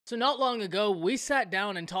So not long ago, we sat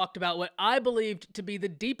down and talked about what I believed to be the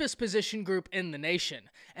deepest position group in the nation,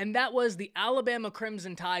 and that was the Alabama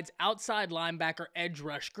Crimson Tide's outside linebacker edge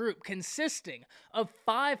rush group, consisting of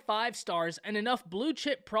 5 5-stars and enough blue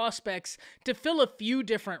chip prospects to fill a few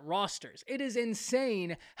different rosters. It is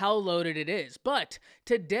insane how loaded it is, but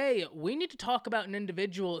today we need to talk about an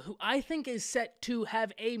individual who I think is set to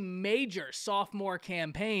have a major sophomore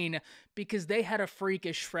campaign because they had a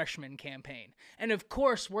freakish freshman campaign. And of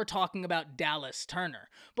course, we're talking about Dallas Turner.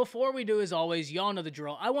 Before we do, as always, y'all know the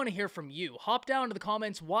drill. I want to hear from you. Hop down to the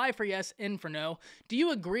comments, Y for yes, N for no. Do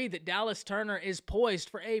you agree that Dallas Turner is poised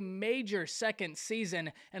for a major second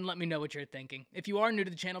season? And let me know what you're thinking. If you are new to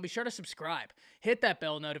the channel, be sure to subscribe. Hit that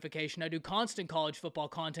bell notification. I do constant college football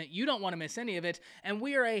content. You don't want to miss any of it. And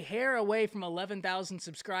we are a hair away from 11,000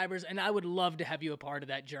 subscribers, and I would love to have you a part of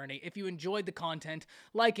that journey. If you enjoyed the content,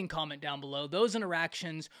 like and comment down below. Those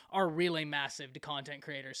interactions are really massive to content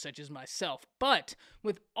creators such as myself. But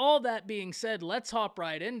with all that being said, let's hop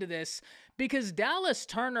right into this, because Dallas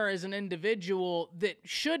Turner is an individual that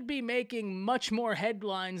should be making much more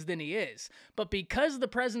headlines than he is. But because of the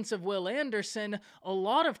presence of Will Anderson, a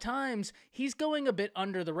lot of times he's going a bit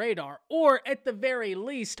under the radar, or at the very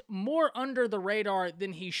least, more under the radar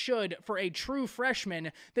than he should for a true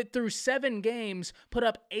freshman that through 7 games put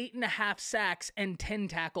up 8.5 sacks and 10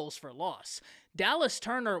 tackles for loss. Dallas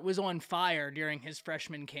Turner was on fire during his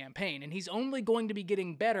freshman campaign, and he's only going to be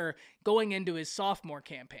getting better going into his sophomore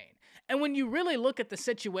campaign. And when you really look at the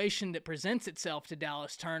situation that presents itself to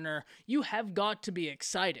Dallas Turner, you have got to be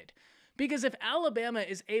excited. Because if Alabama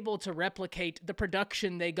is able to replicate the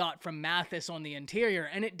production they got from Mathis on the interior,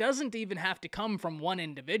 and it doesn't even have to come from one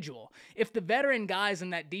individual, if the veteran guys in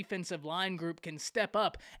that defensive line group can step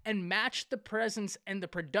up and match the presence and the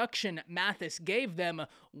production Mathis gave them,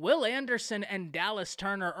 Will Anderson and Dallas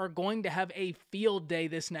Turner are going to have a field day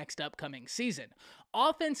this next upcoming season.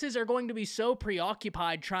 Offenses are going to be so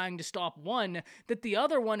preoccupied trying to stop one that the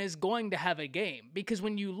other one is going to have a game. Because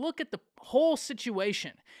when you look at the whole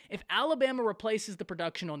situation, if Alabama replaces the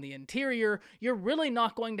production on the interior, you're really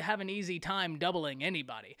not going to have an easy time doubling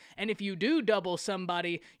anybody. And if you do double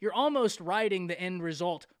somebody, you're almost writing the end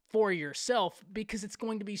result for yourself because it's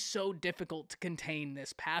going to be so difficult to contain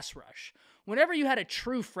this pass rush. Whenever you had a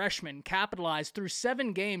true freshman capitalize through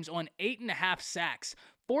 7 games on 8.5 sacks,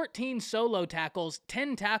 14 solo tackles,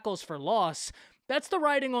 10 tackles for loss, that's the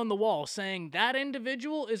writing on the wall saying that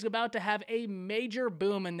individual is about to have a major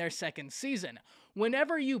boom in their second season.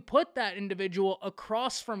 Whenever you put that individual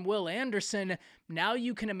across from Will Anderson, now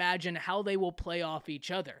you can imagine how they will play off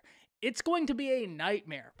each other. It's going to be a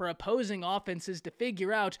nightmare for opposing offenses to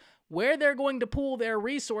figure out where they're going to pool their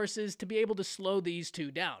resources to be able to slow these two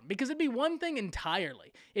down. Because it'd be one thing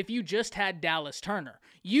entirely if you just had Dallas Turner.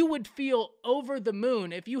 You would feel over the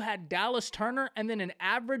moon if you had Dallas Turner and then an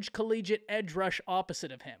average collegiate edge rush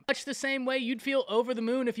opposite of him. Much the same way you'd feel over the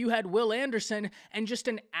moon if you had Will Anderson and just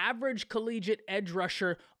an average collegiate edge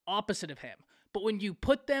rusher opposite of him. But when you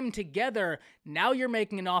put them together, now you're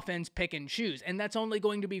making an offense pick and choose, and that's only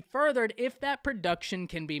going to be furthered if that production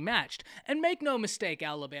can be matched. And make no mistake,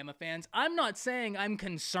 Alabama fans, I'm not saying I'm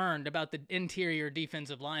concerned about the interior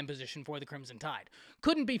defensive line position for the Crimson Tide.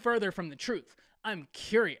 Couldn't be further from the truth. I'm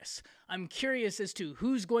curious. I'm curious as to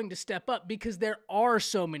who's going to step up because there are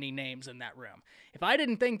so many names in that room. If I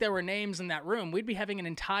didn't think there were names in that room, we'd be having an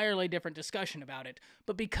entirely different discussion about it.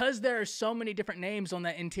 But because there are so many different names on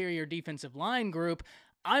that interior defensive line group,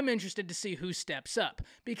 I'm interested to see who steps up,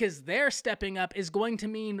 because their stepping up is going to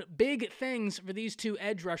mean big things for these two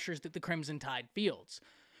edge rushers that the Crimson Tide fields.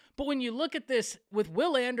 But when you look at this, with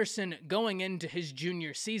Will Anderson going into his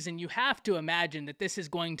junior season, you have to imagine that this is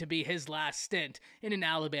going to be his last stint in an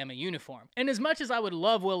Alabama uniform. And as much as I would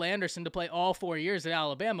love Will Anderson to play all 4 years at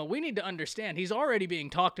Alabama, we need to understand he's already being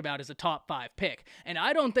talked about as a top 5 pick. And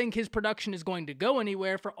I don't think his production is going to go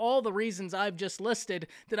anywhere for all the reasons I've just listed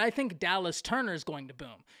that I think Dallas Turner is going to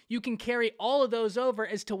boom. You can carry all of those over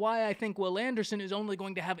as to why I think Will Anderson is only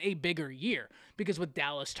going to have a bigger year. Because with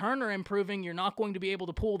Dallas Turner improving, you're not going to be able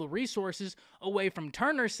to pull the resources away from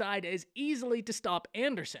Turner's side as easily to stop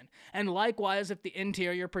Anderson. And likewise, if the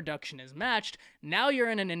interior production is matched, now you're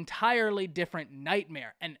in an entirely different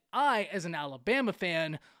nightmare. And I, as an Alabama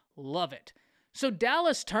fan, love it. So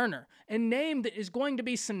Dallas Turner, a name that is going to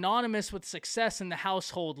be synonymous with success in the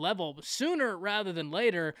household level sooner rather than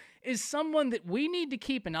later, is someone that we need to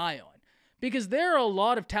keep an eye on. Because there are a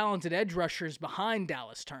lot of talented edge rushers behind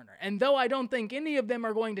Dallas Turner, and though I don't think any of them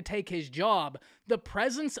are going to take his job, the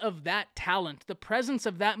presence of that talent, the presence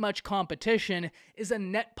of that much competition is a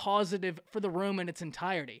net positive for the room in its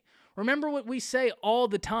entirety. Remember what we say all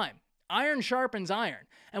the time. iron sharpens iron.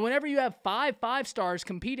 And whenever you have 5 5-stars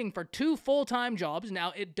competing for 2 full-time jobs,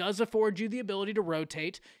 now it does afford you the ability to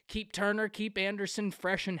rotate, keep Turner, keep Anderson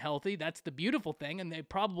fresh and healthy. That's the beautiful thing, and they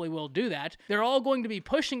probably will do that. They're all going to be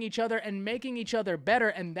pushing each other and making each other better,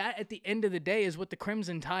 and that at the end of the day is what the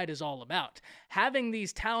Crimson Tide is all about. Having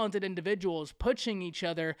these talented individuals pushing each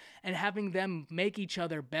other and having them make each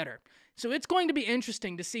other better. So it's going to be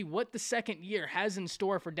interesting to see what the second year has in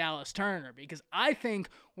store for Dallas Turner, because I think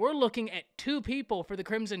we're looking at 2 people for the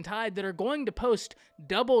Crimson Tide that are going to post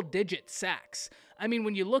double-digit sacks. I mean,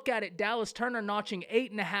 when you look at it, Dallas Turner notching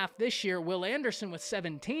 8.5 this year, Will Anderson with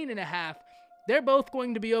 17.5, they're both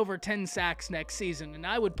going to be over 10 sacks next season, and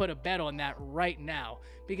I would put a bet on that right now,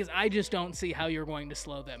 because I just don't see how you're going to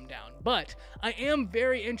slow them down. But I am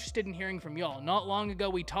very interested in hearing from y'all. Not long ago,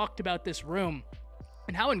 we talked about this room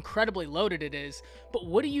and how incredibly loaded it is, but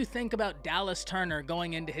what do you think about Dallas Turner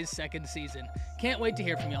going into his second season? Can't wait to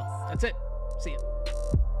hear from y'all. That's it. See ya.